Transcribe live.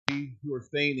who are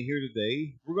staying here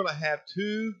today. We're going to have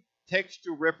two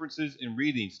textual references and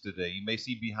readings today. You may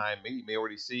see behind me, you may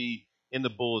already see in the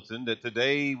bulletin that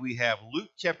today we have Luke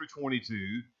chapter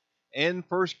 22 and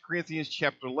 1 Corinthians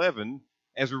chapter 11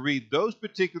 as we read those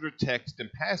particular texts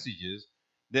and passages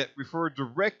that refer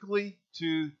directly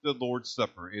to the Lord's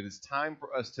Supper. It is time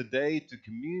for us today to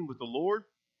commune with the Lord.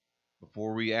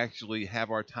 Before we actually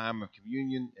have our time of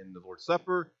communion and the Lord's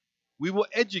Supper, we will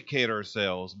educate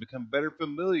ourselves and become better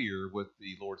familiar with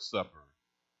the Lord's Supper.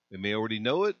 We may already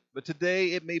know it, but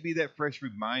today it may be that fresh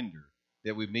reminder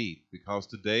that we meet, because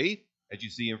today, as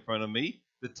you see in front of me,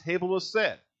 the table is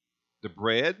set. The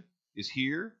bread is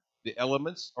here. The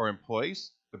elements are in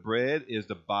place. The bread is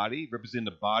the body, representing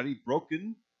the body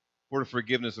broken for the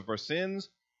forgiveness of our sins.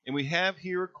 And we have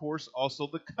here, of course, also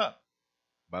the cup,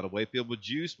 by the way, filled with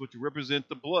juice, which represent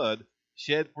the blood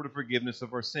shed for the forgiveness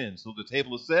of our sins. So the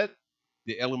table is set.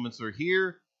 The elements are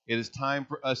here. It is time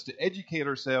for us to educate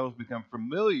ourselves, become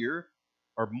familiar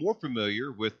or more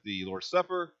familiar with the Lord's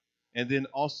Supper, and then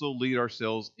also lead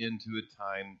ourselves into a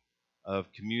time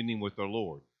of communing with our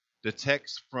Lord. The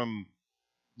text from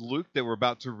Luke that we're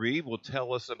about to read will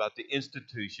tell us about the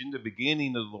institution, the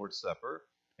beginning of the Lord's Supper.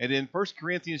 And then 1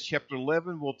 Corinthians chapter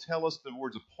 11 will tell us the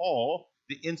words of Paul,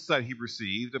 the insight he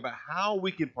received about how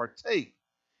we can partake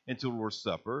into the Lord's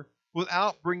Supper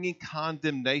without bringing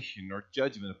condemnation or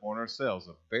judgment upon ourselves.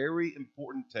 A very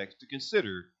important text to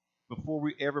consider before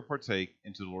we ever partake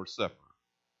into the Lord's Supper.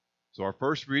 So our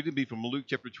first reading will be from Luke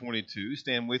chapter 22.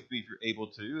 Stand with me if you're able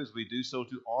to, as we do so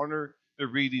to honor the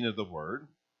reading of the Word.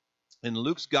 In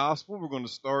Luke's Gospel, we're going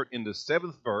to start in the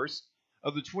 7th verse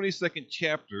of the 22nd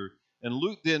chapter, and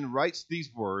Luke then writes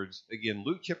these words. Again,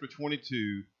 Luke chapter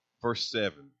 22, verse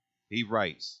 7. He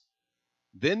writes,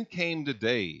 "Then came the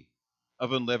day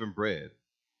of unleavened bread,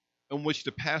 on which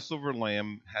the Passover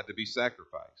lamb had to be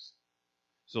sacrificed.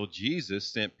 So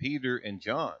Jesus sent Peter and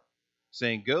John,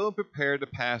 saying, 'Go and prepare the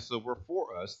Passover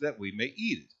for us, that we may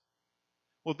eat it.'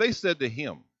 Well, they said to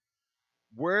him,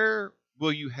 'Where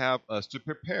will you have us to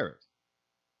prepare it?'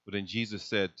 But then Jesus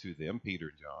said to them, Peter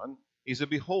and John, he said,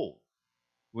 'Behold,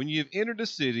 when you have entered the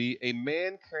city, a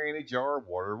man carrying a jar of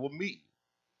water will meet you.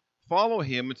 Follow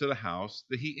him into the house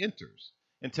that he enters,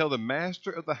 and tell the master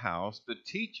of the house, the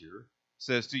teacher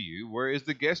says to you, where is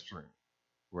the guest room,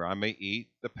 where I may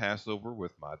eat the Passover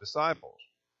with my disciples?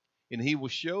 And he will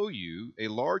show you a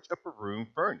large upper room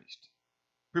furnished.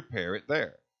 Prepare it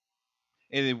there.'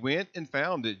 And they went and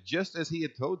found it just as he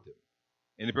had told them,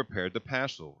 and they prepared the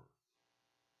Passover."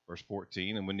 Verse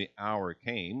 14, "And when the hour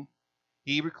came,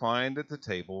 he reclined at the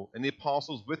table, and the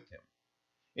apostles with him.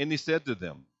 And he said to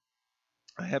them,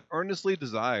 'I have earnestly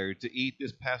desired to eat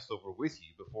this Passover with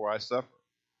you before I suffer.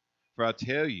 For I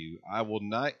tell you, I will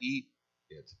not eat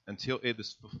it until it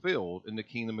is fulfilled in the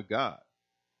kingdom of God.'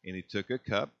 And he took a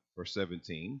cup," verse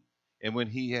 17, "and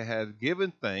when he had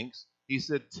given thanks, he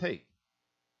said, 'Take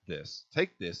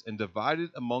this, and divide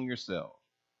it among yourselves.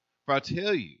 For I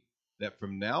tell you that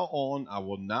from now on I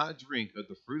will not drink of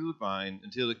the fruit of the vine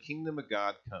until the kingdom of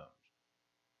God comes.'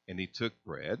 And he took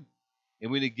bread,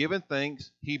 and when he had given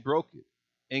thanks, he broke it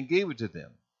and gave it to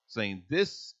them, saying,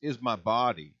 'This is my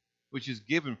body, which is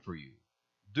given for you.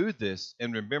 Do this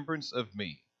in remembrance of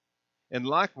me.' And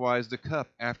likewise the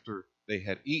cup after they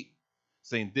had eaten,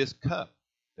 saying, 'This cup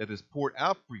that is poured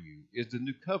out for you is the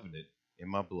new covenant in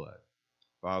my blood.'"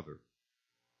 Father,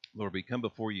 Lord, we come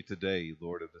before you today,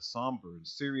 Lord, at a somber and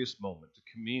serious moment to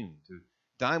commune, to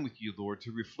dine with you, Lord,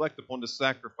 to reflect upon the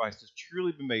sacrifice that's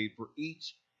truly been made for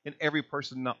each and every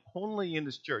person, not only in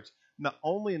this church, not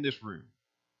only in this room,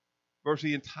 but for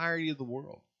the entirety of the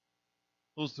world.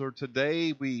 Lord,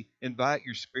 today we invite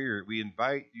your Spirit. We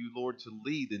invite you, Lord, to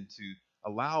lead and to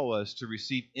allow us to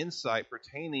receive insight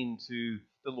pertaining to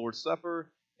the Lord's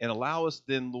Supper, and allow us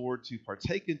then, Lord, to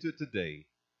partake into it today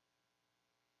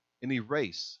and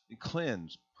erase and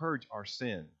cleanse, purge our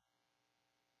sin,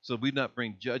 so we not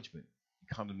bring judgment and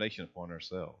condemnation upon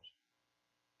ourselves.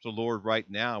 So, Lord, right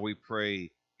now we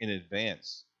pray in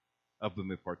advance of when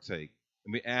we partake,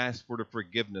 and we ask for the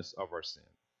forgiveness of our sin.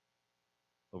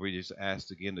 Lord, we just ask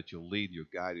again that you'll lead, you'll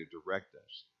guide, you'll direct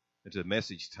us into the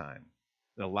message time,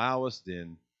 and allow us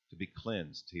then to be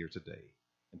cleansed here today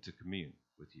and to commune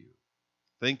with you.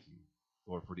 Thank you,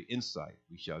 Lord, for the insight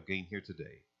we shall gain here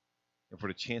today, and for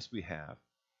the chance we have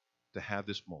to have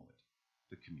this moment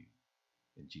to commune.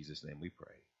 In Jesus' name we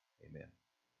pray. Amen.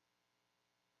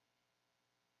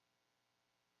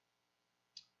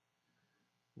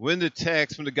 When the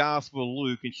text from the Gospel of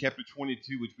Luke in chapter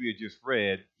 22, which we had just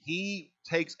read, he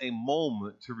takes a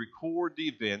moment to record the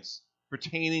events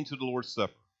pertaining to the Lord's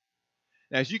Supper.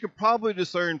 Now, as you can probably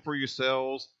discern for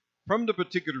yourselves, From the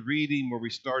particular reading where we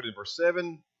start in verse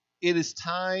 7, it is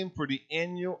time for the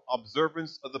annual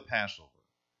observance of the Passover.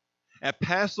 At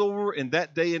Passover, in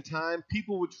that day and time,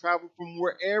 people would travel from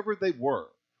wherever they were,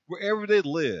 wherever they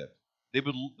lived. They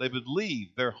would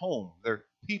leave their home, their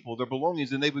people, their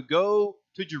belongings, and they would go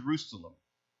to Jerusalem.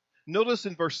 Notice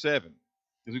in verse 7,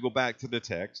 as we go back to the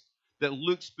text, that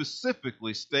Luke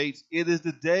specifically states it is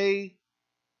the day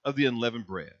of the unleavened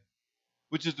bread,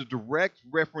 which is a direct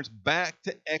reference back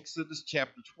to Exodus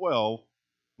chapter 12,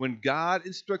 when God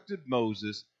instructed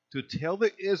Moses to tell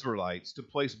the Israelites to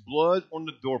place blood on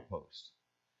the doorpost,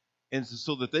 and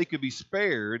so that they could be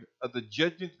spared of the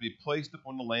judgment to be placed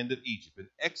upon the land of Egypt. In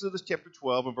Exodus chapter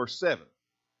 12 and verse 7,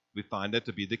 we find that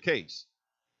to be the case.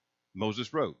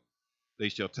 Moses wrote, "They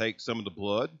shall take some of the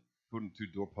blood, put it to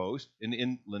doorpost, and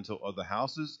in lintel of the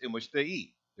houses in which they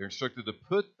eat." They're instructed to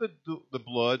put the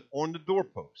blood on the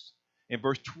doorpost. In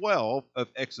verse 12 of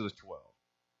Exodus 12,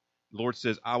 the Lord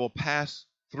says, "I will pass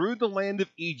through the land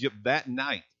of Egypt that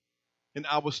night, and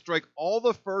I will strike all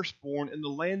the firstborn in the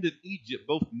land of Egypt,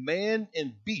 both man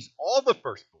and beast," all the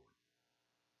firstborn.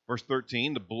 Verse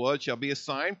 13, "The blood shall be a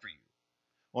sign for you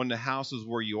on the houses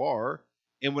where you are,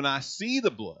 and when I see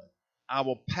the blood, I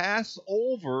will pass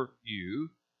over you,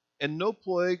 and no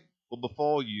plague will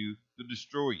befall you to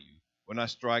destroy you when I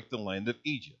strike the land of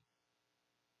Egypt."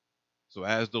 So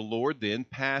as the Lord then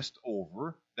passed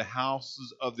over the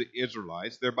houses of the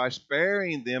Israelites, thereby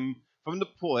sparing them from the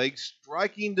plague,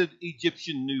 striking the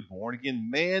Egyptian newborn,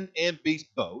 again, man and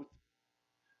beast both,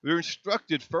 we are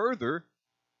instructed further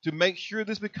to make sure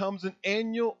this becomes an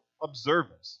annual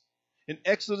observance. In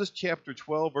Exodus chapter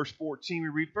 12, verse 14, we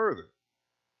read further,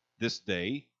 "This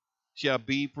day shall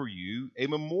be for you a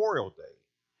memorial day,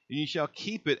 and you shall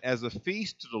keep it as a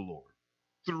feast to the Lord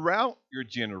throughout your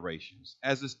generations,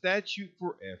 as a statute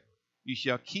forever. You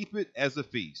shall keep it as a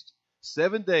feast.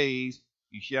 7 days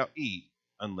you shall eat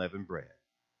unleavened bread."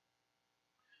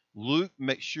 Luke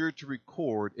makes sure to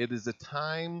record it is the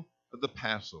time of the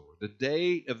Passover, the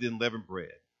day of the unleavened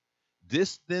bread.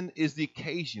 This then is the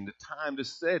occasion, the time, the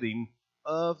setting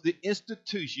of the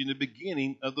institution, the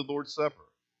beginning of the Lord's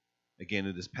Supper. Again,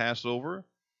 it is Passover,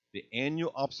 the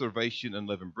annual observation of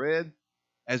unleavened bread,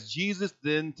 as Jesus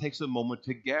then takes a moment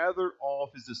to gather all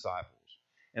of his disciples.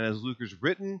 And as Luke has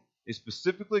written, they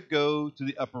specifically go to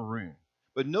the upper room.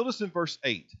 But notice in verse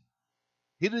 8,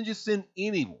 he didn't just send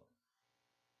anyone.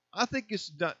 I think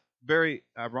it's not very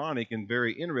ironic and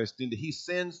very interesting that he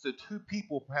sends the two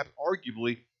people, perhaps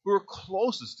arguably, who are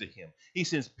closest to him. He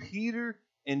sends Peter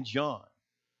and John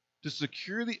to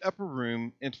secure the upper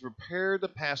room and to prepare the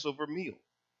Passover meal.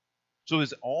 So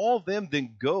as all of them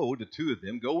then go, the two of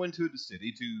them go into the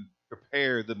city to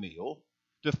prepare the meal,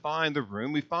 to find the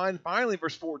room, we find finally,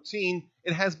 verse 14,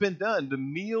 it has been done. The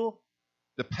meal,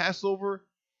 the Passover,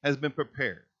 has been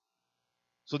prepared.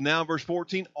 So now, verse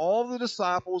 14, all the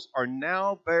disciples are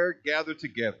now there gathered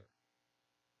together,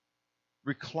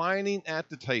 reclining at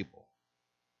the table.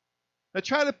 Now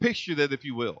try to picture that, if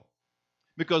you will,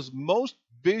 because most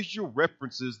visual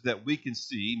references that we can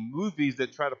see, movies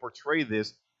that try to portray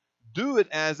this, do it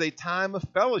as a time of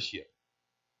fellowship.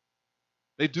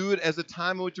 They do it as a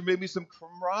time in which there may be some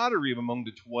camaraderie among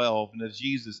the 12 and as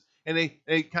Jesus. And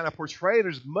they kind of portray it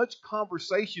as much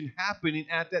conversation happening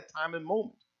at that time and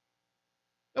moment.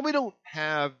 And we don't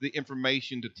have the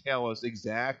information to tell us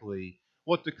exactly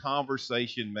what the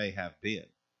conversation may have been.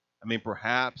 I mean,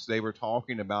 perhaps they were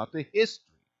talking about the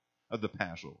history of the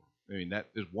Passover. I mean, that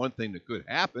is one thing that could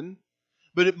happen.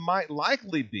 But it might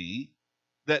likely be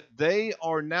that they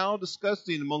are now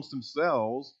discussing amongst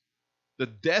themselves the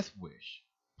death wish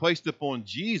placed upon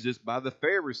Jesus by the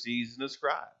Pharisees and the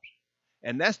scribes.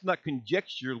 And that's not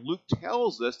conjecture. Luke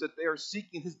tells us that they are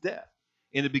seeking his death.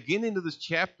 In the beginning of this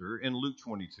chapter, in Luke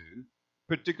 22,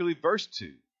 particularly verse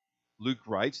 2, Luke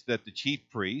writes that the chief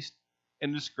priest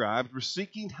and the scribes were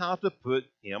seeking how to put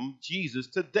him, Jesus,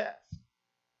 to death.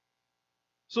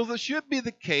 So this should be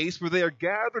the case where they are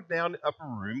gathered down in the upper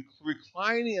room,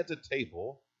 reclining at the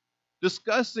table,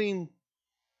 discussing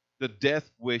the death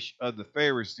wish of the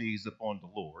Pharisees upon the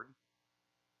Lord.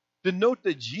 To note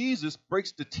that Jesus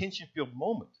breaks the tension-filled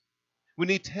moment when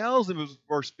he tells them in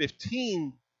verse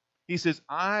 15, he says,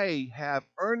 "I have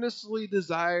earnestly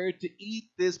desired to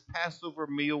eat this Passover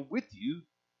meal with you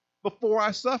before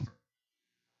I suffer."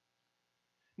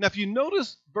 Now, if you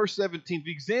notice verse 17, if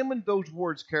you examine those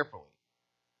words carefully,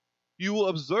 you will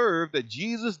observe that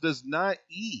Jesus does not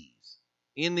ease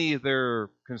any of their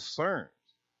concerns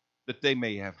that they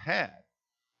may have had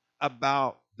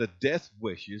about the death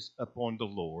wishes upon the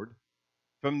Lord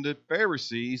from the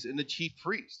Pharisees and the chief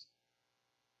priests.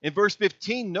 In verse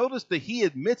 15, notice that he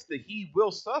admits that he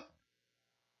will suffer.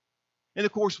 And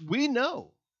of course, we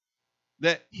know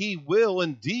that he will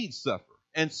indeed suffer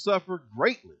and suffer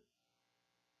greatly.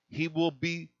 He will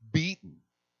be beaten.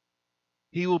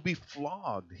 He will be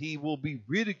flogged. He will be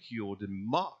ridiculed and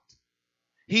mocked.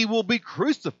 He will be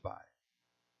crucified.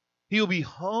 He will be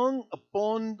hung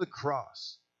upon the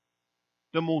cross.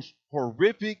 The most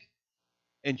horrific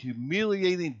and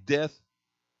humiliating death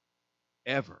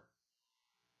ever.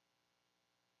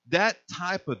 That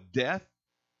type of death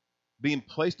being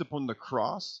placed upon the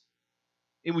cross,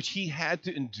 in which he had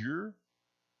to endure,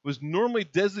 was normally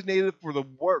designated for the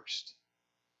worst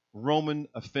Roman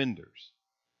offenders.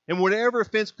 And whatever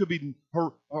offense could be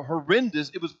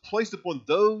horrendous, it was placed upon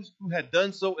those who had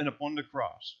done so and upon the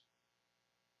cross.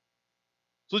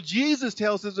 So Jesus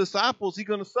tells his disciples he's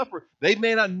going to suffer. They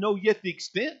may not know yet the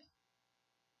extent,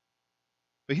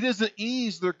 but he doesn't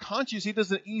ease their conscience. He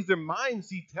doesn't ease their minds.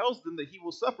 He tells them that he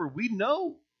will suffer. We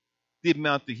know the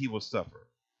amount that he will suffer.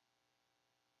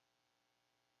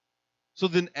 So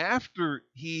then after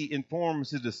he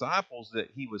informs his disciples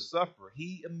that he would suffer,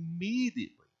 he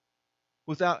immediately,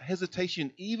 without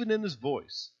hesitation, even in his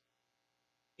voice,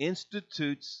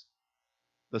 institutes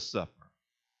the supper.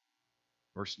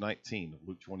 Verse 19 of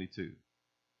Luke 22.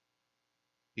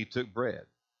 He took bread,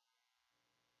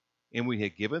 and when he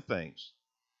had given thanks,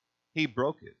 he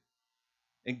broke it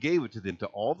and gave it to them, to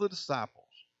all the disciples,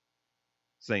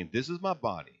 saying, "This is my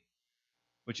body,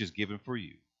 which is given for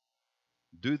you.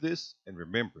 Do this in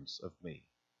remembrance of me."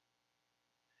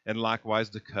 And likewise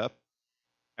the cup,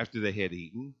 after they had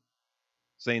eaten,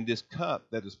 saying, "This cup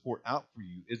that is poured out for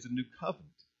you is the new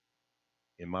covenant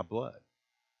in my blood."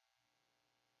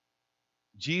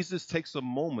 Jesus takes a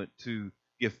moment to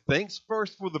give thanks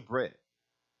first for the bread,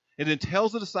 and then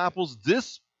tells the disciples,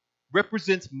 "This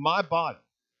represents my body.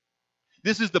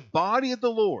 This is the body of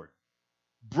the Lord,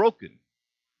 broken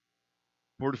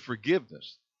for the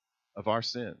forgiveness of our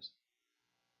sins,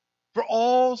 for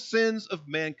all sins of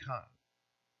mankind."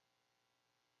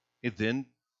 It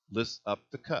then lifts up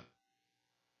the cup.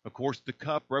 Of course, the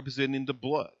cup representing the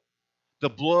blood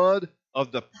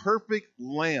of the perfect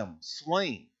lamb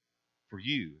slain for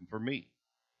you and for me,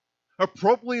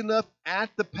 appropriately enough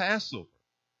at the Passover,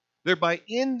 thereby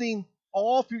ending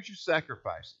all future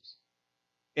sacrifices.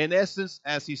 In essence,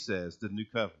 as he says, the new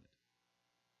covenant.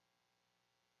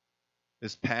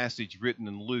 This passage written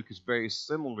in Luke is very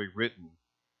similarly written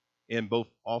in both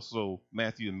also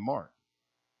Matthew and Mark.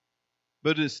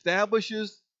 But it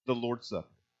establishes the Lord's Supper.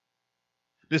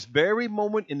 This very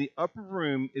moment in the upper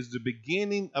room is the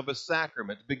beginning of a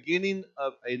sacrament, the beginning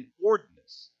of an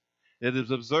ordinance that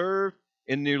is observed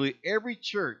in nearly every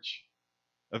church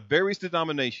of various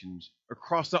denominations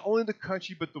across not only the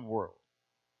country but the world.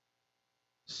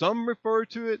 Some refer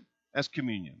to it as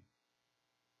communion.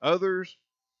 Others,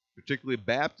 particularly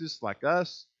Baptists like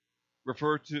us,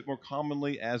 refer to it more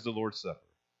commonly as the Lord's Supper.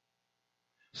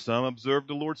 Some observe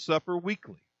the Lord's Supper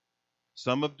weekly.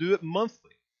 Some do it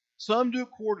monthly. Some do it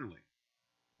quarterly.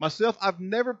 Myself, I've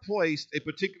never placed a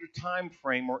particular time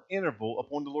frame or interval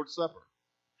upon the Lord's Supper,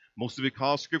 mostly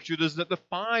because Scripture does not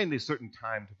define a certain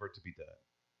time for it to be done.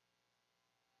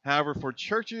 However, for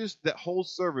churches that hold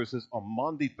services on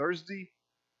Maundy Thursday,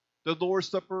 the Lord's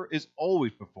Supper is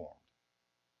always performed.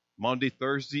 Maundy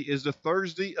Thursday is the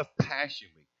Thursday of Passion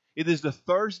Week. It is the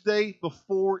Thursday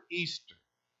before Easter,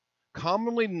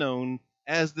 commonly known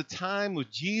as the time when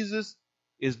Jesus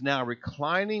is now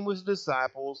reclining with his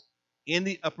disciples in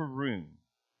the upper room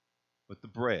with the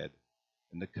bread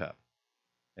and the cup,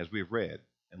 as we have read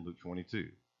in Luke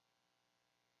 22.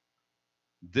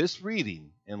 This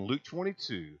reading in Luke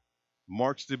 22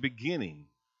 marks the beginning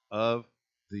of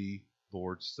the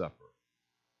Lord's Supper,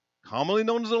 commonly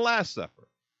known as the Last Supper,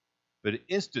 but it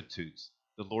institutes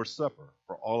the Lord's Supper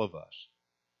for all of us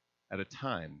at a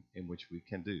time in which we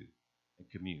can do and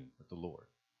commune with the Lord.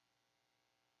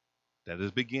 That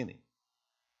is beginning.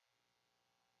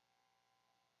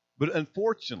 But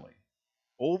unfortunately,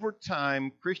 over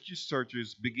time, Christian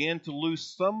churches began to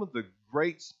lose some of the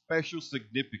great special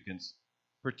significance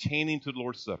pertaining to the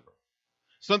Lord's Supper.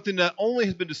 Something that only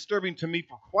has been disturbing to me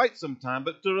for quite some time,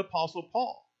 but to the Apostle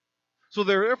Paul. So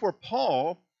therefore,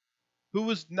 Paul, who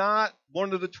was not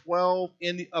one of the 12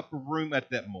 in the upper room at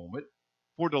that moment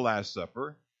for the Last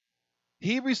Supper,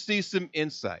 he received some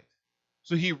insight.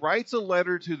 So he writes a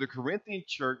letter to the Corinthian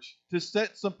church to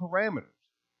set some parameters,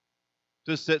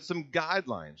 to set some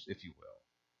guidelines, if you will.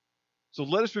 So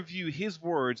let us review his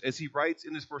words as he writes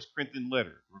in his 1 Corinthians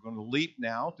letter. We're going to leap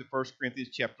now to 1 Corinthians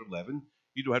chapter 11.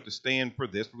 You don't have to stand for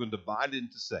this. We're going to divide it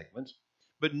into segments.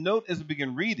 But note as we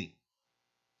begin reading,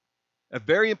 a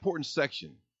very important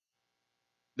section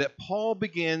that Paul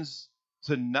begins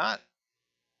to not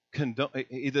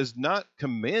he does not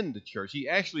commend the church. He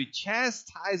actually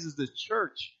chastises the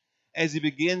church as he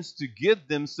begins to give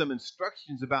them some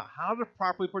instructions about how to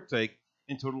properly partake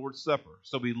into the Lord's Supper.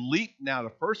 So we leap now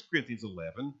to 1 Corinthians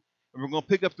 11, and we're going to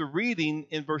pick up the reading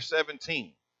in verse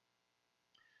 17.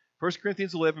 1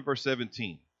 Corinthians 11, verse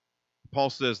 17. Paul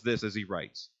says this as he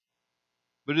writes,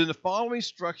 "But in the following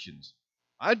instructions,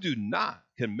 I do not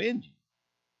commend you,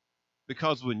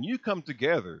 because when you come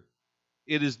together,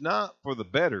 it is not for the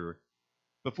better,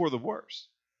 but for the worse.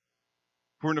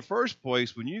 For in the first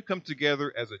place, when you come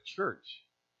together as a church,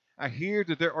 I hear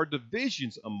that there are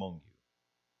divisions among you.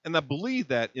 And I believe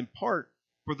that in part,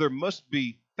 for there must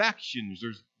be factions,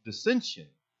 there's dissension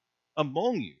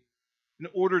among you, in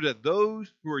order that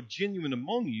those who are genuine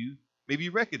among you may be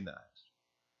recognized.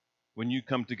 When you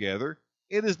come together,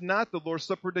 it is not the Lord's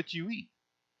Supper that you eat.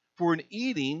 For in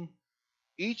eating,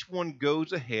 each one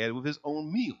goes ahead with his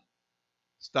own meal."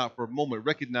 Stop for a moment.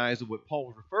 Recognize that what Paul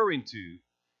was referring to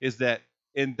is that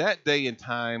in that day and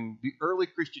time, the early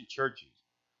Christian churches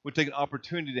would take an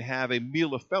opportunity to have a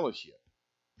meal of fellowship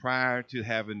prior to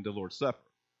having the Lord's Supper.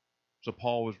 So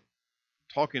Paul was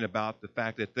talking about the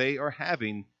fact that they are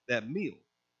having that meal.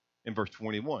 In verse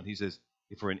 21, he says,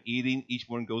 "If for in eating, each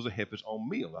one goes ahead with his own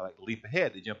meal." I like to leap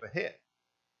ahead, they jump ahead.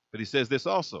 But he says this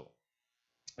also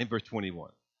in verse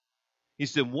 21. He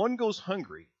said, "One goes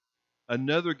hungry,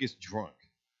 another gets drunk.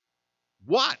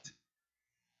 What?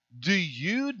 Do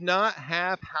you not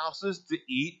have houses to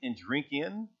eat and drink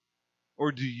in?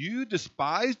 Or do you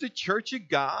despise the church of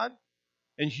God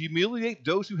and humiliate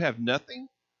those who have nothing?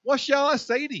 What shall I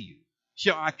say to you?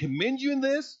 Shall I commend you in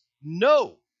this?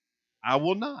 No, I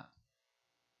will not."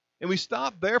 And we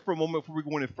stop there for a moment before we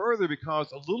go any further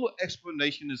because a little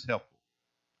explanation is helpful.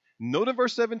 Note in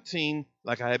verse 17,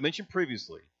 like I had mentioned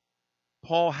previously,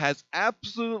 Paul has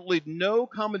absolutely no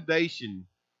commendation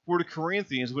for the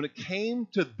Corinthians when it came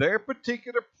to their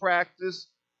particular practice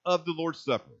of the Lord's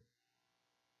Supper.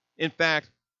 In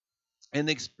fact, an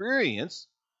experience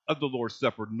of the Lord's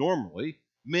Supper normally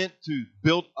meant to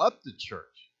build up the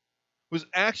church was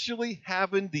actually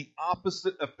having the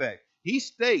opposite effect. He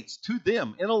states to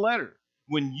them in a letter,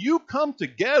 when you come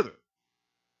together,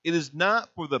 it is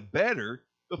not for the better,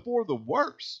 but for the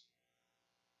worse.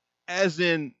 As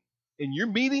in your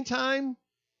meeting time,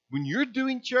 when you're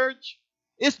doing church,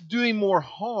 it's doing more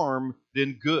harm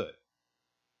than good.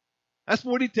 That's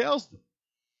what he tells them.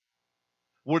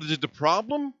 What is the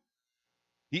problem?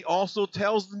 He also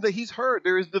tells them that he's heard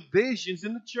there is divisions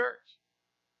in the church.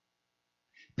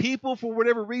 People, for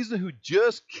whatever reason, who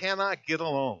just cannot get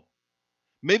along.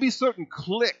 Maybe certain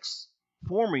cliques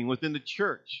forming within the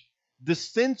church.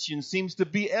 Dissension seems to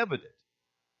be evident.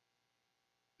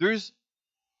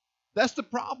 That's the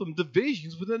problem,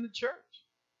 divisions within the church.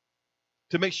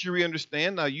 To make sure we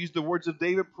understand, I use the words of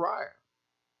David Pryor,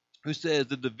 who says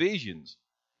the divisions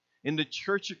in the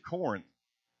church at Corinth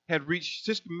had reached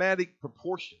systematic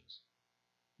proportions.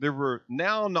 There were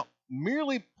now not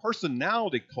merely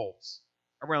personality cults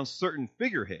around certain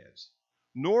figureheads,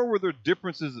 nor were there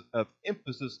differences of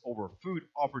emphasis over food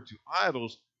offered to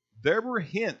idols. There were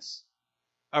hints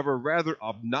of a rather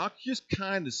obnoxious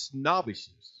kind of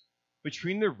snobbishness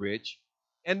between the rich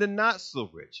and the not so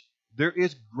rich. There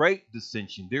is great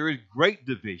dissension. There is great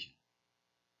division.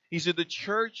 He said the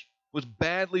church was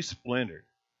badly splintered,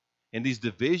 and these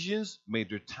divisions made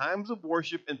their times of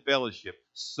worship and fellowship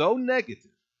so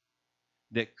negative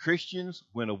that Christians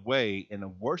went away in a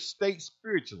worse state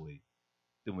spiritually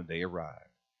than when they arrived.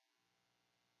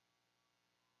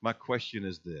 My question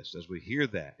is this, as we hear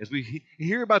that, as we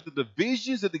hear about the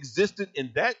divisions that existed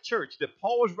in that church that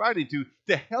Paul was writing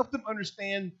to help them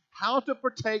understand how to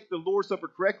partake the Lord's Supper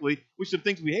correctly, which are some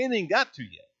things we ain't even got to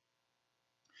yet.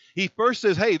 He first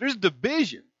says, hey, there's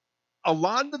division, a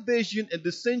lot of division and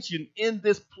dissension in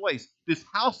this place. This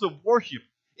house of worship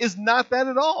is not that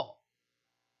at all.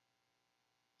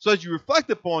 So as you reflect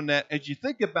upon that, as you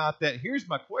think about that, here's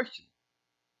my question.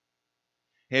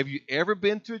 Have you ever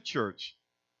been to a church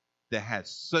that had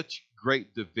such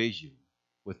great division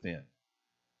within?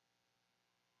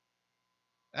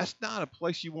 That's not a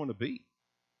place you want to be.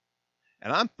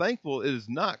 And I'm thankful it is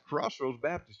not Crossroads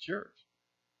Baptist Church.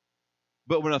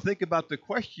 But when I think about the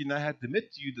question, I have to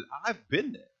admit to you that I've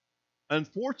been there.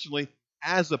 Unfortunately,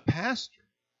 as a pastor,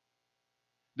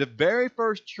 the very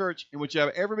first church in which I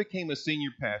ever became a senior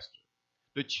pastor,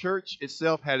 the church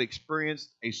itself had experienced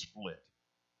a split.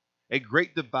 A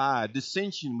great divide,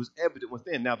 dissension was evident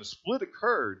within. Now, the split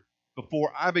occurred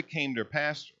before I became their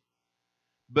pastor.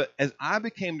 But as I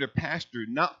became their pastor,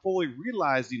 not fully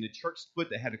realizing the church split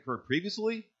that had occurred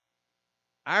previously,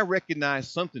 I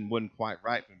recognized something wasn't quite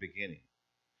right from the beginning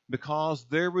because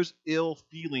there was ill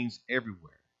feelings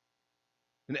everywhere.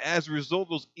 And as a result,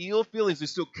 those ill feelings they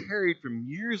still carried from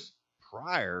years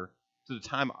prior to the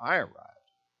time I arrived.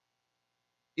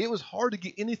 It was hard to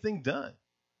get anything done.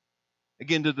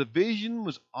 Again, the division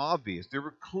was obvious. There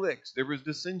were cliques, there was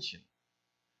dissension.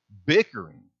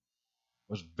 Bickering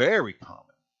was very common.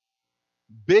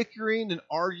 Bickering and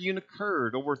arguing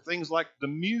occurred over things like the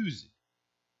music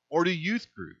or the youth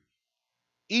group,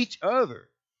 each other,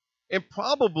 and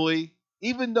probably,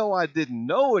 even though I didn't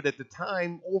know it at the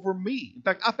time, over me. In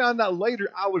fact, I found out later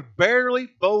I was barely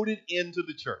voted into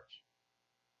the church.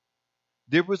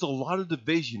 There was a lot of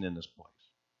division in this place.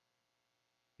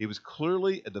 It was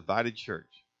clearly a divided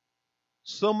church.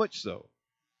 So much so,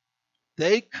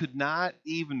 they could not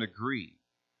even agree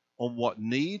on what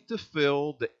needed to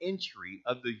fill the entry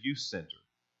of the youth center.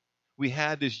 We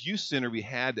had this youth center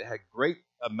that had great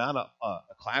amount of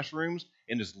classrooms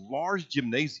and this large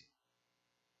gymnasium.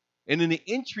 And in the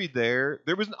entry there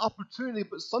was an opportunity to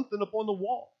put something up on the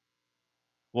wall.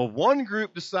 Well, one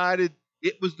group decided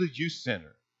it was the youth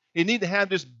center. It needed to have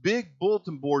this big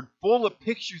bulletin board full of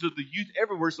pictures of the youth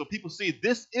everywhere so people see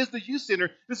this is the youth center.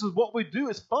 This is what we do.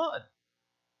 It's fun.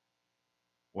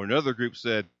 Or another group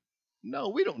said, no,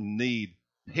 we don't need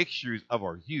pictures of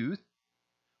our youth.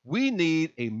 We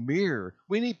need a mirror.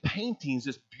 We need paintings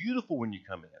that's beautiful when you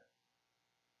come in.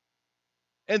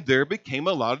 And there became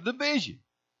a lot of division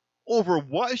over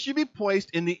what should be placed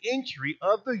in the entry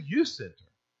of the youth center.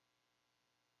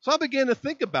 So I began to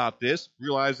think about this,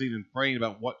 realizing and praying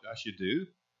about what I should do.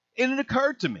 And it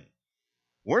occurred to me,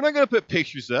 we're not going to put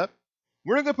pictures up.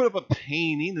 We're not going to put up a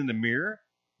painting in the mirror.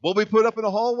 What we put up in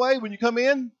the hallway when you come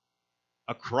in?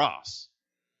 A cross.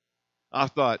 I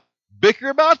thought, bicker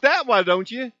about that, why don't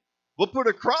you? We'll put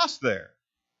a cross there.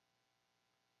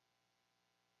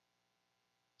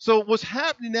 So what's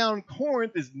happening now in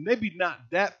Corinth is maybe not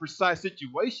that precise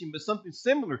situation, but something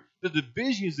similar. The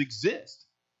divisions exist.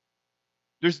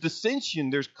 There's dissension,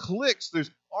 there's cliques,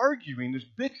 there's arguing, there's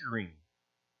bickering.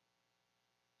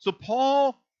 So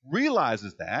Paul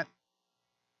realizes that,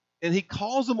 and he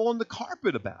calls them on the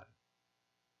carpet about it.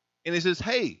 And he says,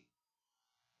 hey,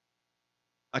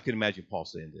 I can imagine Paul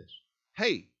saying this.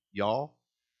 Hey, y'all,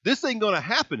 this ain't going to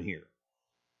happen here.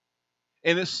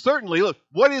 And it's certainly, look,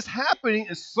 what is happening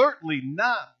is certainly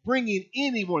not bringing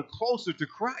anyone closer to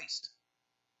Christ,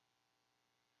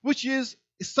 which is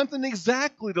something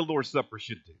exactly the Lord's Supper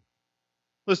should do.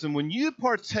 Listen, when you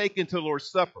partake into the Lord's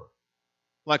Supper,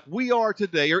 like we are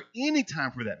today, or any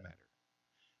time for that matter,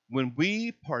 when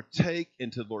we partake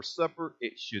into the Lord's Supper,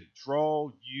 it should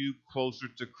draw you closer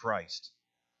to Christ.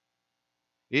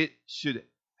 It should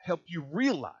help you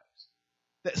realize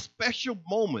that special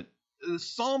moment, the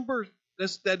somber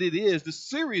that it is, the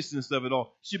seriousness of it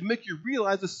all, should make you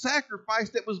realize the sacrifice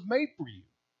that was made for you.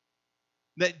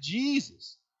 That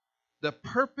Jesus, the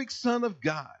perfect Son of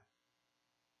God,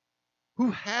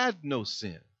 who had no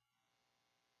sin,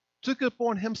 took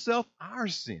upon himself our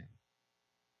sin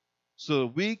so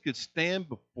that we could stand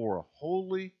before a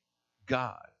holy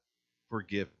God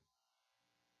forgiven.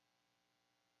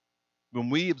 When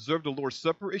we observe the Lord's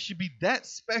Supper, it should be that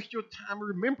special time of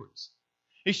remembrance.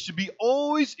 It should be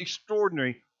always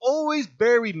extraordinary, always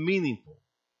very meaningful.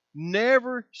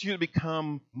 Never should it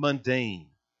become mundane,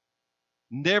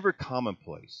 never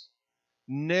commonplace,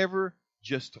 never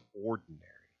just ordinary.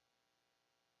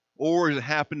 Or as it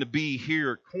happened to be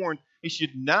here at Corinth, it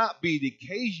should not be the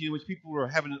occasion in which people are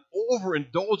having an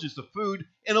overindulgence of food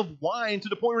and of wine to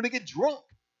the point where they get drunk.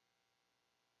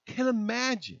 Can't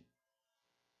imagine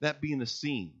that being the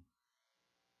scene.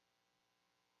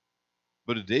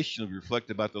 But additionally,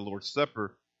 reflect about the Lord's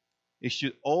Supper, it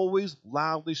should always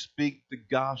loudly speak the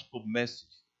gospel message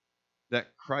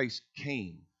that Christ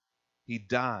came, he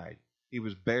died, he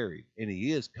was buried, and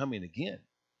he is coming again.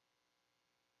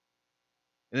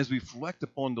 And as we reflect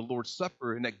upon the Lord's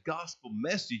Supper and that gospel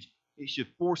message, it should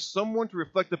force someone to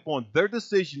reflect upon their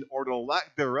decision or the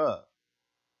lack thereof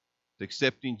to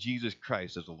accepting Jesus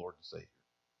Christ as the Lord and Savior.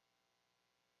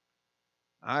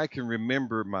 I can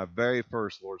remember my very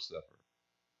first Lord's Supper.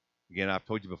 Again, I've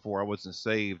told you before, I wasn't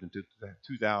saved until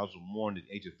 2001 at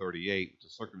the age of 38, with the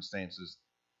circumstances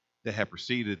that had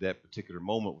preceded that particular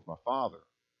moment with my father.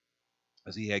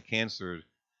 As he had cancer,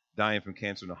 dying from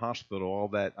cancer in the hospital, all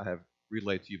that I have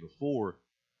relayed to you before.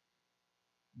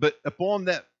 But upon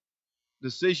that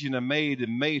decision I made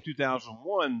in May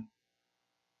 2001,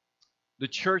 the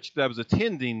church that I was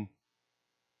attending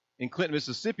in Clinton,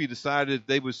 Mississippi, decided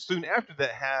they would soon after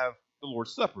that have the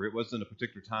Lord's Supper. It wasn't a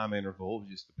particular time interval. It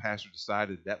was just the pastor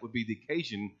decided that would be the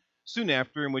occasion soon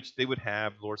after in which they would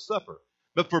have the Lord's Supper.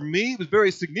 But for me, it was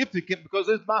very significant because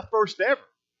it's my first ever.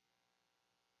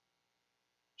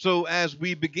 So as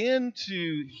we begin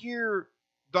to hear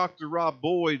Dr. Rob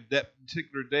Boyd that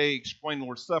particular day explain the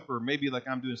Lord's Supper, maybe like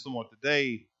I'm doing somewhat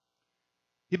today,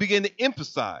 he began to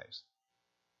emphasize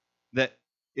that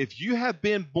if you have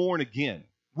been born again,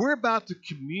 we're about to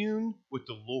commune with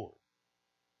the Lord.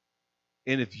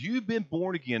 And if you've been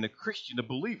born again, a Christian, a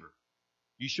believer,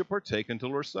 you should partake until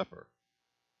the Lord's Supper.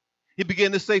 He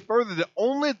began to say further that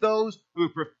only those who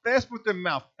profess with their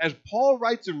mouth, as Paul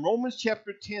writes in Romans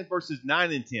chapter 10, verses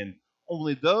 9 and 10,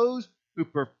 only those who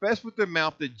profess with their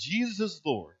mouth that Jesus is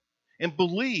Lord and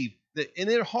believe that in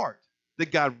their heart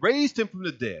that God raised him from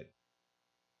the dead,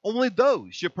 only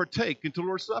those should partake until the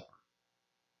Lord's Supper.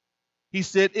 He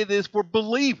said it is for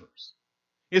believers.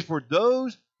 It's for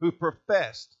those who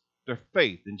professed their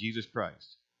faith in Jesus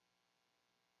Christ.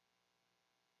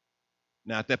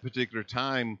 Now, at that particular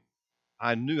time,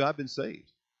 I knew I'd been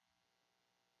saved.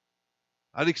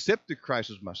 I'd accepted Christ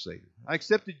as my Savior. I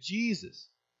accepted Jesus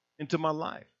into my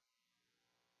life.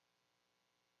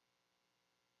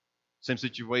 Same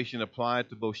situation applied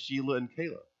to both Sheila and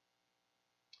Caleb.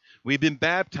 We'd been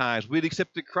baptized. We'd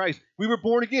accepted Christ. We were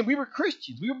born again. We were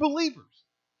Christians. We were believers.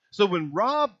 So when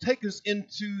Rob takes us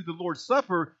into the Lord's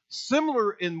Supper,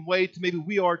 similar in way to maybe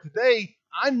we are today,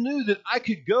 I knew that I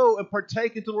could go and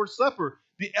partake into the Lord's Supper.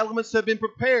 The elements have been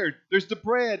prepared. There's the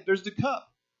bread. There's the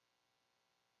cup.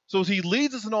 So as he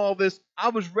leads us in all this, I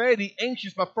was ready,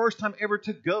 anxious, my first time ever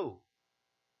to go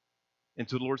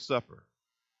into the Lord's Supper.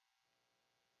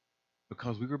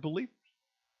 Because we were believers.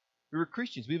 We were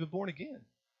Christians. We were born again.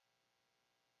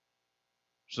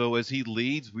 So as he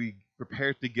leads, we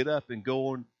prepare to get up and go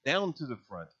on down to the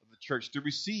front of the church to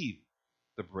receive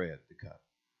the bread, the cup.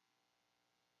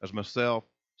 As myself,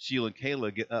 Sheila, and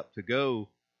Kayla get up to go,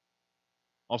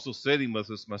 also sitting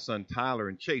with us, my son Tyler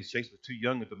and Chase. Chase was too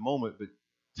young at the moment, but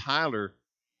Tyler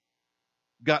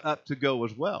got up to go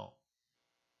as well.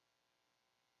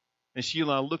 And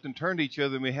Sheila and I looked and turned to each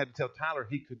other, and we had to tell Tyler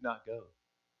he could not go.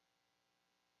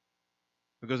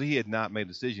 Because he had not made a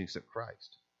decision except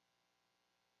Christ.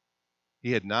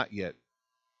 He had not yet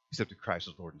accepted Christ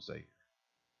as Lord and Savior.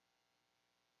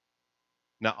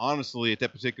 Now, honestly, at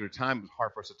that particular time, it was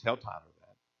hard for us to tell Tyler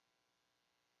that.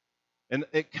 And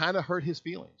it kind of hurt his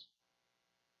feelings.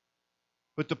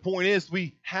 But the point is,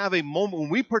 we have a moment,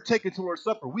 when we partake into our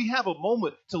supper, we have a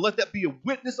moment to let that be a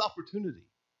witness opportunity.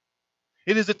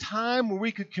 It is a time where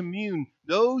we could commune.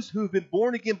 Those who have been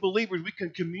born again believers, we can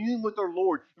commune with our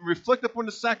Lord and reflect upon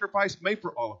the sacrifice made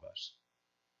for all of us.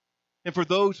 And for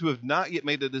those who have not yet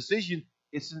made a decision,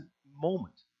 it's a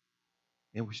moment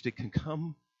in which they can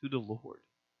come to the Lord.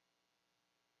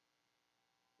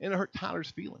 And it hurt Tyler's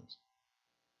feelings.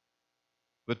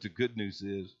 But the good news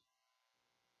is,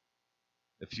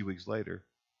 a few weeks later,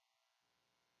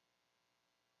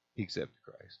 he accepted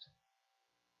Christ.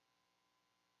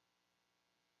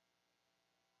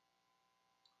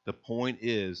 The point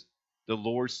is, the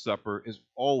Lord's Supper is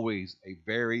always a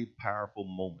very powerful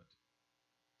moment.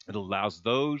 It allows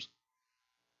those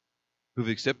who've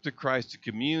accepted Christ to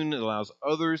commune. It allows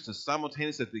others to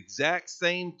simultaneously at the exact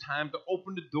same time to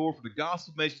open the door for the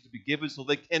gospel message to be given so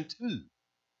they can too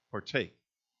partake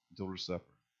in the Lord's Supper.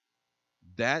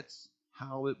 That's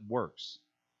how it works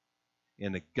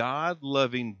in a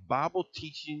God-loving,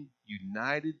 Bible-teaching,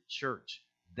 united church.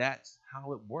 That's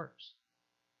how it works.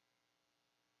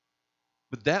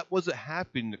 But that wasn't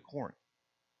happening at Corinth.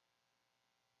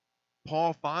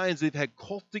 Paul finds they've had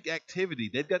cultic activity.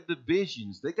 They've got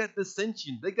divisions. They've got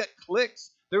dissension. They've got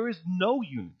cliques. There is no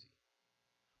unity.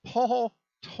 Paul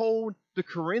told the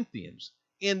Corinthians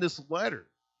in this letter,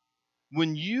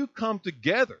 when you come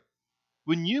together,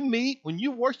 when you meet, when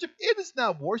you worship, it is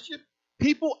not worship.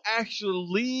 People actually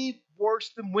leave worse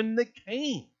than when they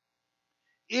came.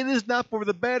 It is not for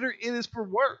the better. It is for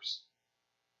worse.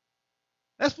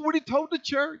 That's what he told the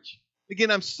church.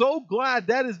 Again, I'm so glad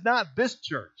that is not this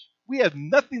church. We have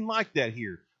nothing like that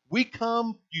here. We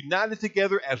come united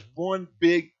together as one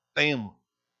big family.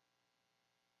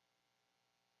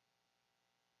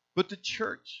 But the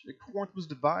church at Corinth was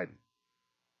divided.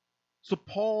 So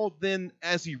Paul then,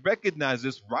 as he recognized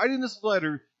this, writing this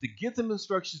letter to give them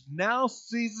instructions, now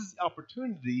seizes the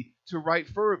opportunity to write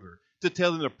further, to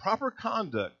tell them the proper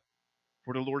conduct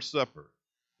for the Lord's Supper,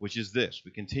 which is this.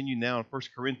 We continue now in 1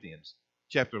 Corinthians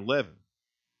chapter 11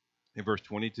 in verse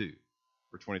 22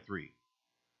 or 23.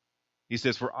 He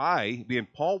says, for I, being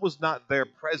Paul was not there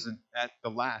present at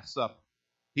the Last Supper.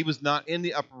 He was not in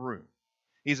the upper room.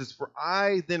 He says, for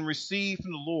I then received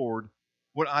from the Lord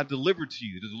what I delivered to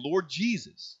you, that the Lord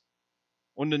Jesus,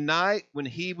 on the night when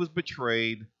he was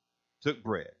betrayed, took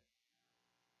bread.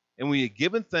 And when he had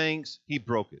given thanks, he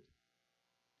broke it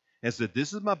and said,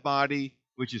 "This is my body,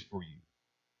 which is for you.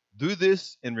 Do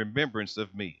this in remembrance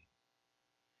of me."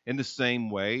 In the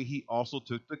same way, he also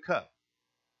took the cup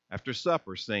after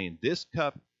supper, saying, "This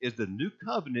cup is the new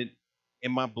covenant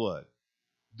in my blood.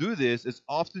 Do this as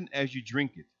often as you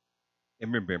drink it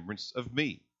in remembrance of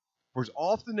me. For as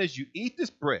often as you eat this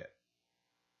bread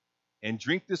and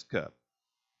drink this cup,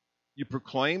 you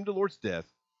proclaim the Lord's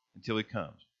death until he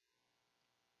comes."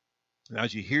 Now,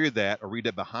 as you hear that or read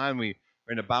that behind me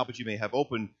or in the Bible that you may have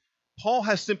open, Paul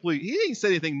has simply, he didn't say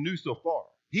anything new so far.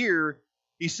 Here,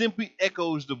 he simply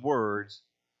echoes the words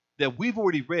that we've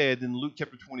already read in Luke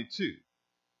chapter 22.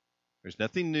 There's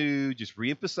nothing new, just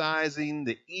reemphasizing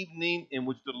the evening in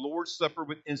which the Lord's Supper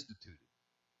was instituted.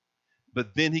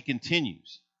 But then he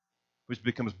continues, which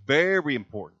becomes very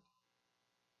important.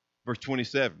 Verse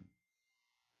 27.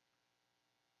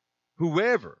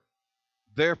 "Whoever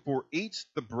therefore eats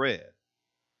the bread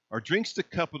or drinks the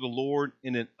cup of the Lord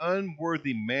in an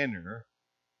unworthy manner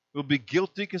will be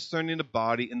guilty concerning the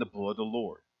body and the blood of the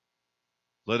Lord.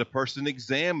 Let a person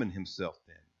examine himself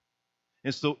then,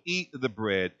 and so eat of the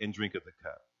bread and drink of the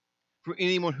cup. For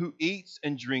anyone who eats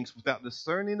and drinks without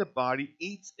discerning the body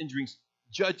eats and drinks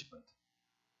judgment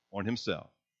on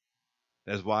himself.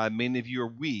 That is why many of you are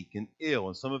weak and ill,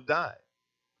 and some have died.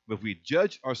 But if we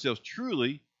judge ourselves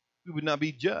truly, we would not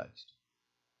be judged.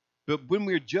 But when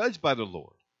we are judged by the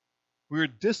Lord, we are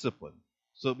disciplined,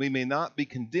 so that we may not be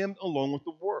condemned along with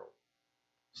the world.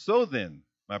 So then,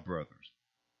 my brothers,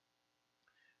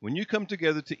 when you come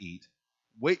together to eat,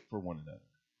 wait for one another.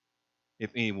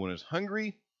 If anyone is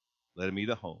hungry, let him eat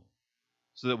at home,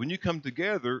 so that when you come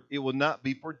together, it will not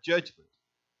be for judgment.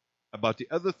 About the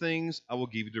other things, I will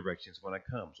give you directions when I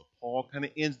come." So Paul kind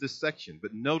of ends this section,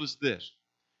 but notice this.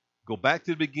 Go back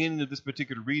to the beginning of this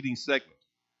particular reading segment,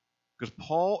 because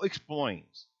Paul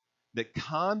explains that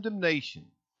condemnation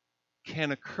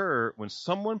can occur when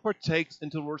someone partakes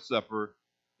into the Lord's Supper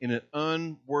in an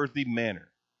unworthy manner.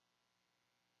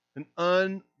 An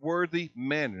unworthy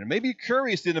manner. And maybe you're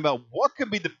curious then about what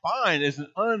could be defined as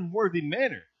an unworthy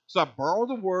manner. So I borrow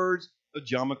the words of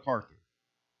John MacArthur,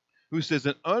 who says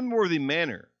an unworthy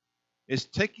manner is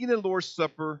taking the Lord's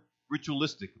Supper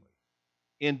ritualistically,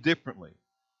 indifferently,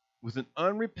 with an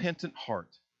unrepentant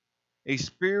heart, a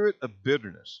spirit of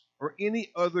bitterness, or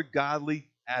any other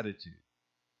godly attitude.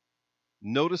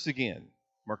 Notice again,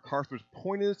 MacArthur's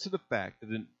pointing us to the fact that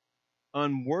an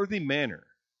unworthy manner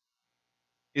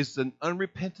is an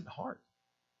unrepentant heart.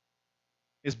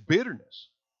 It's bitterness.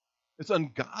 It's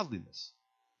ungodliness.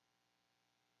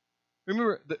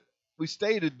 Remember that we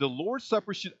stated the Lord's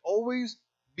Supper should always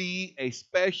be a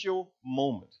special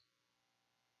moment.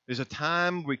 There's a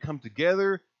time we come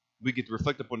together, we get to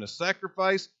reflect upon the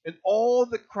sacrifice and all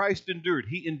that Christ endured.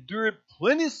 He endured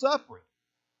plenty of suffering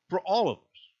for all of us.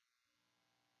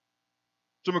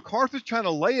 So MacArthur's trying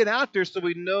to lay it out there so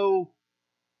we know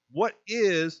what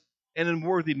is an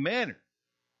unworthy manner,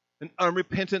 an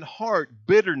unrepentant heart,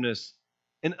 bitterness,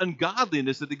 and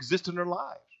ungodliness that exists in our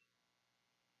lives.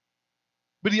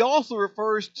 But he also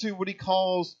refers to what he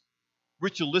calls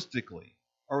ritualistically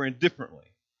or indifferently.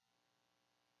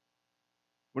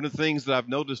 One of the things that I've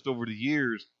noticed over the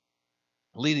years,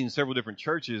 leading several different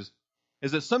churches,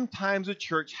 is that sometimes a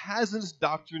church has in its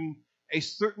doctrine a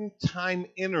certain time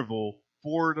interval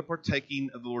for the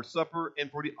partaking of the Lord's Supper and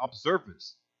for the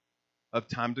observance of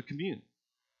time to commune.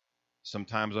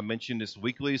 Sometimes I mention this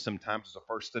weekly, sometimes it's the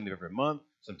first Sunday of every month,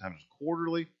 sometimes it's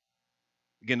quarterly.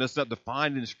 Again, that's not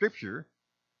defined in Scripture,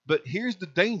 but here's the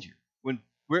danger. When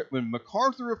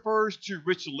MacArthur refers to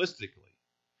ritualistically,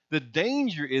 the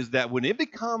danger is that when it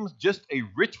becomes just a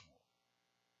ritual,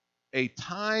 a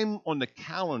time on the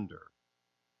calendar,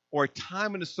 or a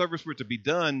time in the service for it to be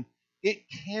done, it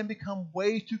can become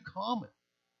way too common.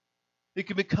 It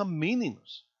can become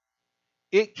meaningless.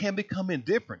 It can become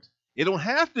indifferent. It don't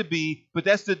have to be, but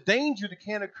that's the danger that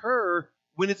can occur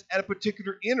when it's at a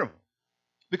particular interval.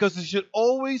 Because it should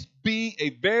always be a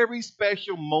very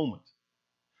special moment.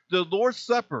 The Lord's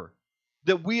Supper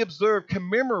that we observe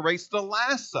commemorates the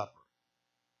Last Supper.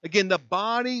 Again, the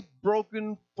body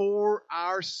broken for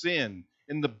our sin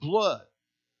and the blood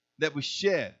that was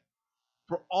shed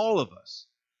for all of us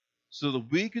so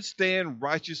that we could stand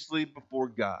righteously before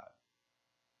God.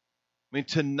 I mean,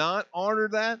 to not honor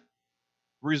that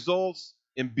results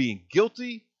in being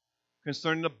guilty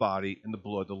concerning the body and the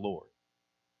blood of the Lord.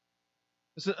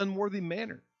 It's an unworthy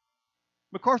manner.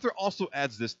 MacArthur also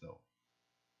adds this, though.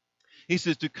 He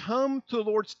says, to come to the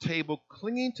Lord's table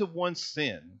clinging to one's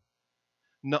sin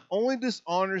not only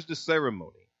dishonors the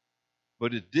ceremony,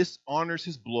 but it dishonors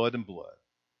his blood and blood.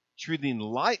 treating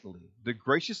lightly the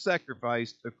gracious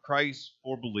sacrifice of Christ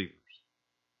for believers.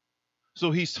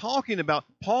 So he's talking about,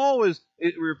 Paul is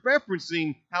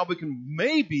referencing how we can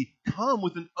maybe come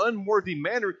with an unworthy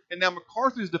manner, and now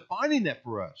MacArthur is defining that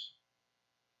for us.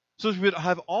 So we should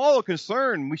have all a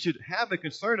concern. We should have a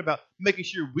concern about making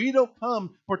sure we don't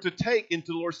come for to take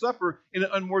into the Lord's Supper in an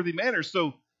unworthy manner.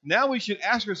 So now we should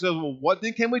ask ourselves, well, what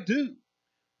then can we do?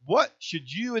 What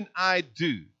should you and I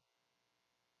do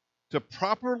to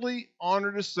properly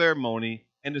honor the ceremony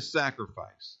and the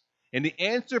sacrifice? And the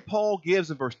answer Paul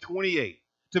gives in verse 28,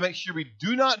 to make sure we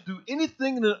do not do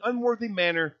anything in an unworthy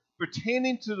manner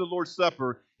pertaining to the Lord's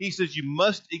Supper, he says you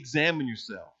must examine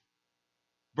yourself.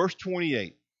 Verse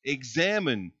 28,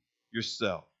 examine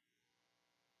yourself.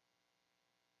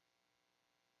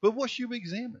 But what should we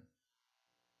examine?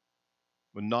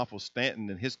 When Knopfler Stanton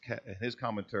in his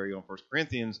commentary on 1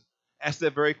 Corinthians asked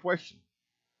that very question.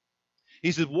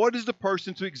 He said, what is the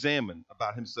person to examine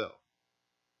about himself?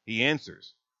 He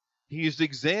answers, he is to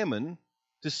examine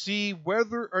to see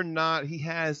whether or not he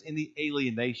has any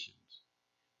alienations,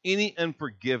 any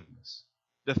unforgiveness,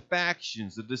 the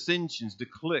factions, the dissensions, the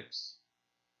cliques,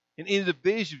 and any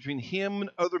division between him and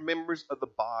other members of the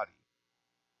body.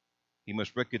 He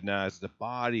must recognize the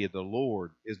body of the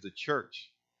Lord is the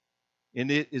church, and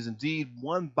it is indeed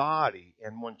one body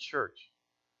and one church.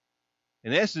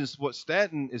 In essence, what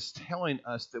Stanton is telling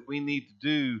us that we need to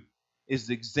do is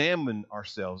to examine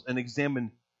ourselves and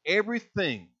examine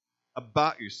everything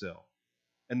about yourself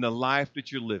and the life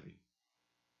that you're living.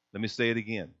 Let me say it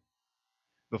again.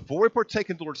 Before we partake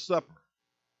in the Lord's Supper,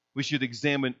 we should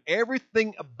examine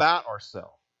everything about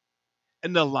ourselves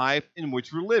and the life in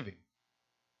which we're living.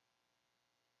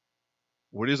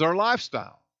 What is our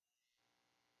lifestyle?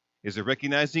 Is it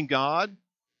recognizing God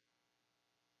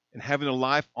and having a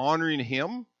life honoring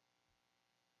Him?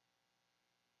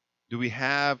 Do we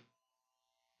have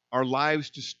our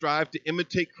lives to strive to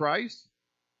imitate Christ?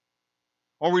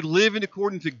 Are we living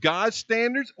according to God's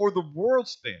standards or the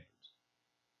world's standards?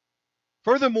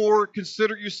 Furthermore,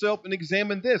 consider yourself and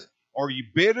examine this. Are you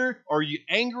bitter? Are you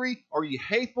angry? Are you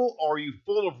hateful? Are you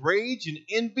full of rage and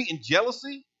envy and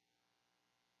jealousy?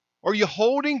 Are you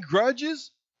holding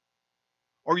grudges?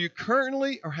 Are you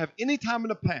currently or have any time in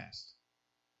the past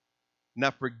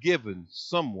not forgiven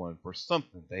someone for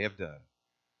something they have done?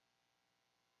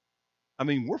 I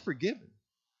mean, we're forgiven.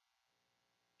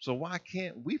 So why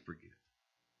can't we forgive?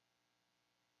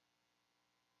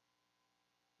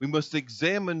 We must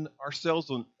examine ourselves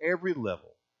on every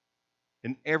level,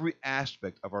 in every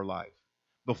aspect of our life.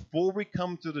 Before we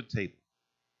come to the table,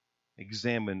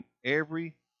 examine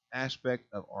every aspect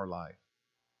of our life.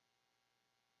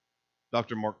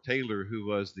 Dr. Mark Taylor, who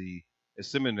was at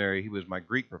seminary, he was my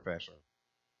Greek professor.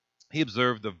 He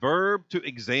observed the verb to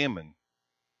examine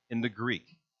in the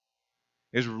Greek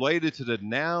is related to the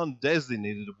noun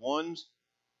designated ones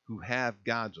who have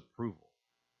God's approval.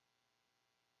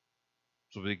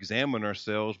 So we examine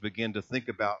ourselves, begin to think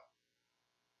about,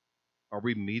 are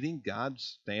we meeting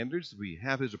God's standards? Do we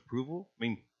have His approval? I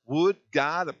mean, would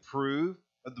God approve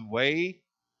of the way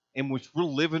in which we're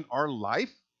living our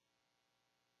life?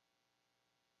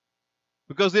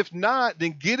 Because if not,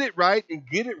 then get it right and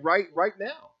get it right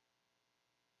now.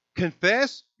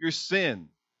 Confess your sin.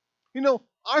 You know,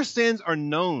 our sins are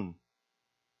known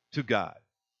to God.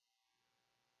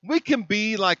 We can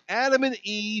be like Adam and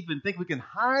Eve and think we can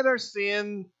hide our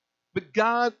sin, but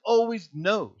God always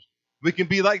knows. We can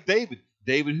be like David.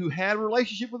 David, who had a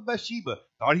relationship with Bathsheba,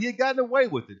 thought he had gotten away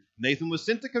with it. Nathan was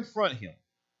sent to confront him.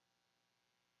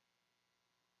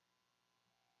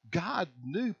 God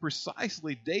knew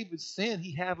precisely David's sin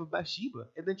he had with Bathsheba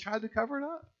and then tried to cover it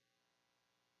up.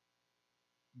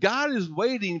 God is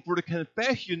waiting for the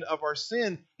confession of our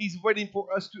sin. He's waiting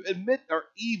for us to admit our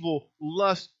evil,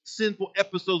 lust, sinful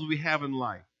episodes we have in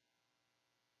life.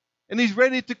 And He's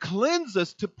ready to cleanse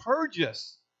us, to purge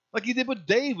us, like He did with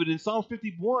David in Psalm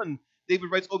 51.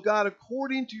 David writes, "O God,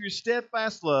 according to your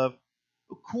steadfast love,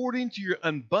 according to your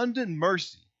abundant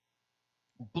mercy,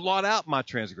 blot out my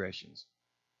transgressions.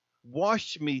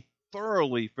 Wash me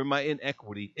thoroughly from my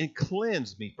inequity and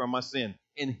cleanse me from my sin."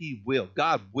 And He will.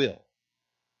 God will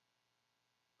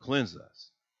cleanse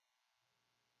us.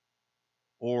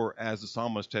 Or as the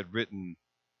psalmist had written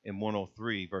in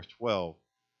 103, verse 12,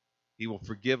 He will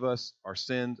forgive us our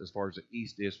sins as far as the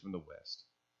east is from the west.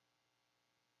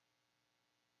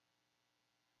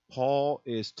 Paul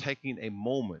is taking a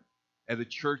moment at a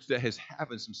church that is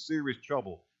having some serious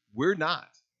trouble. We're not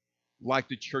like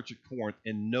the church at Corinth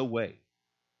in no way.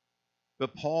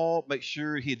 But Paul makes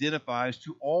sure he identifies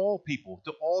to all people,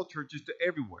 to all churches, to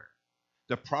everywhere,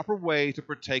 the proper way to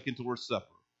partake in the Lord's Supper.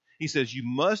 He says, you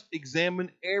must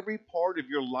examine every part of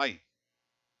your life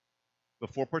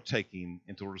before partaking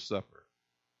into the Lord's Supper.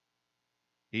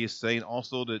 He is saying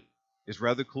also that it's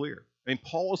rather clear. I mean,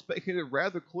 Paul is making it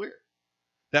rather clear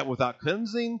that without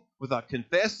cleansing, without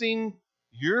confessing,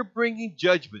 you're bringing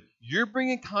judgment. You're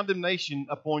bringing condemnation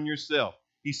upon yourself.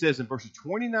 He says in verses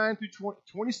 29 through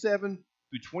 27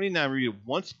 through 29, read it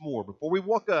once more before we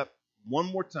walk up one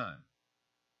more time.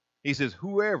 He says,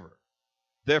 whoever,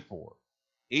 therefore,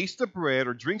 eats the bread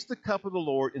or drinks the cup of the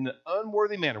Lord in an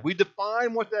unworthy manner, we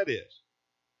define what that is,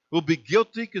 will be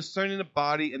guilty concerning the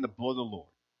body and the blood of the Lord.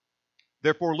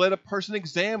 Therefore, let a person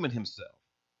examine himself,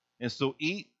 and so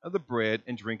eat of the bread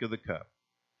and drink of the cup.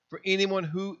 For anyone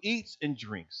who eats and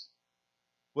drinks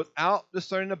without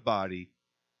discerning the body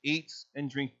eats and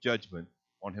drinks judgment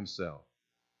on himself.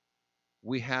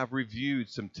 We have reviewed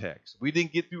some texts. We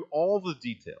didn't get through all the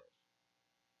details,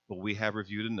 but we have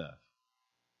reviewed enough.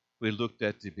 We looked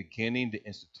at the beginning, the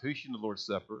institution of the Lord's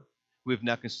Supper. We have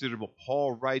now considered what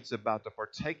Paul writes about the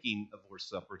partaking of the Lord's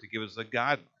Supper to give us a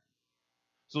guideline.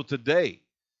 So today,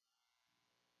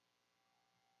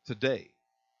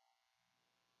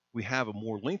 we have a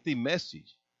more lengthy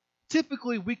message.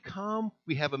 Typically, we come,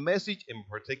 we have a message, and we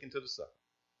partake into the supper.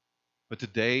 But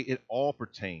today, it all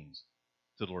pertains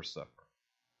to the Lord's Supper.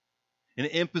 And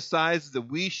it emphasizes that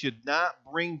we should not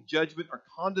bring judgment or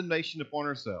condemnation upon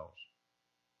ourselves.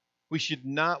 We should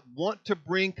not want to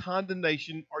bring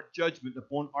condemnation or judgment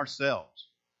upon ourselves.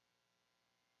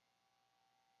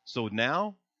 So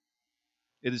now,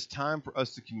 it is time for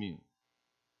us to commune.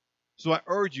 So I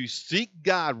urge you, seek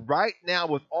God right now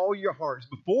with all your hearts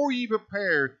before you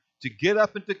prepare to get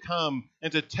up and to come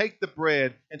and to take the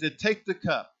bread and to take the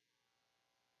cup.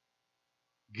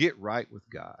 Get right with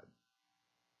God.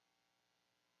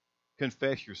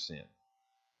 Confess your sin.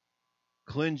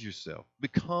 Cleanse yourself.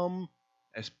 Become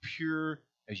as pure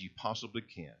as you possibly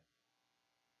can,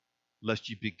 lest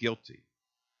you be guilty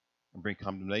and bring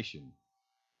condemnation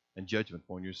and judgment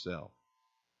upon yourself.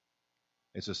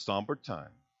 It's a somber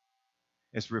time.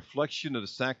 It's a reflection of the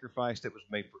sacrifice that was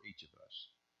made for each of us.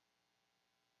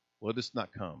 Let us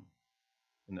not come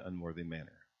in an unworthy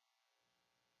manner.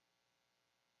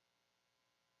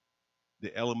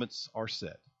 The elements are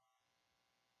set.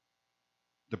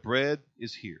 The bread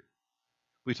is here.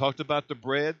 We talked about the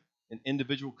bread in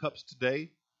individual cups today,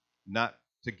 not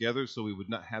together so we would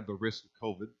not have the risk of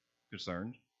COVID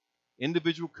concerns.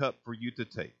 Individual cup for you to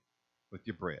take with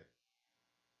your bread.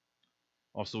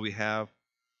 Also, we have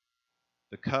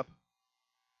the cup,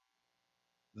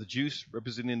 the juice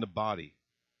representing the body,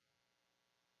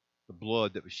 the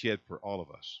blood that was shed for all of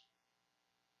us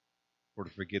for the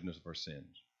forgiveness of our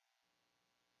sins.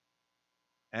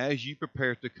 As you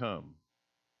prepare to come,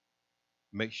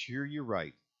 make sure you're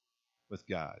right with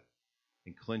God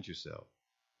and cleanse yourself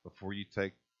before you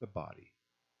take the body,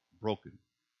 broken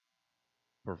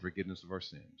for forgiveness of our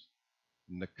sins,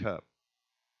 and the cup,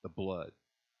 the blood,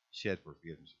 shed for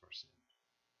forgiveness of our sins.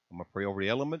 I'm going to pray over the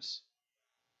elements.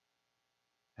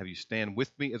 Have you stand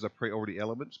with me as I pray over the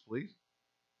elements, please?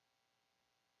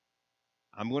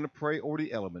 I'm going to pray over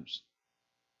the elements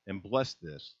and bless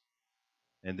this.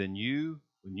 And then you,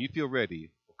 when you feel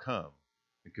ready, will come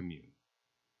and commune.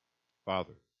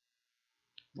 Father,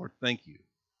 Lord, thank you.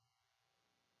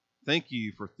 Thank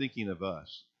you for thinking of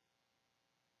us.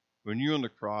 When you're on the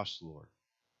cross, Lord,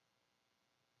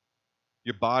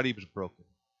 your body was broken.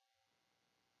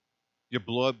 Your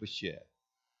blood was shed.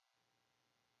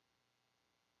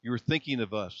 You were thinking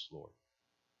of us, Lord.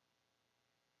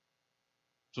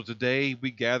 So today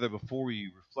we gather before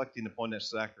you, reflecting upon that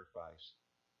sacrifice,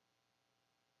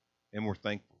 and we're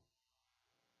thankful.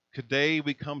 Today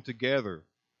we come together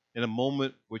in a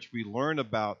moment which we learn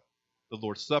about the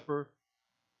Lord's Supper,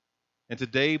 and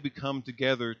today we come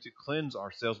together to cleanse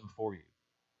ourselves before you.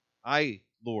 I,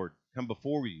 Lord, come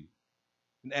before you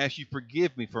and ask you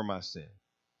forgive me for my sin.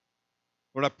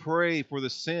 Lord, I pray for the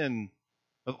sin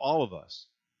of all of us,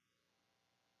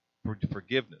 for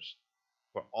forgiveness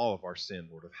for all of our sin,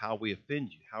 Lord, of how we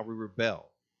offend you, how we rebel,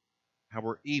 how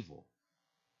we're evil,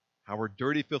 how we're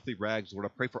dirty, filthy rags, Lord. I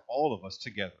pray for all of us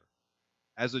together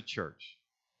as a church.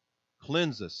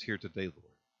 Cleanse us here today,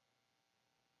 Lord.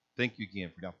 Thank you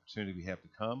again for the opportunity we have to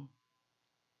come.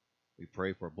 We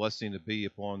pray for a blessing to be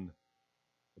upon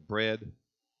the bread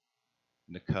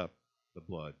and the cup, the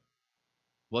blood.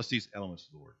 Bless these elements,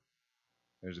 Lord,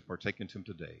 as we partake into them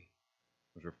today,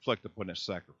 as we reflect upon that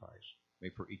sacrifice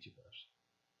made for each of us.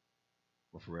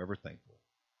 We're forever thankful,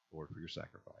 Lord, for your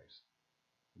sacrifice.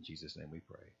 In Jesus' name we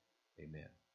pray. Amen.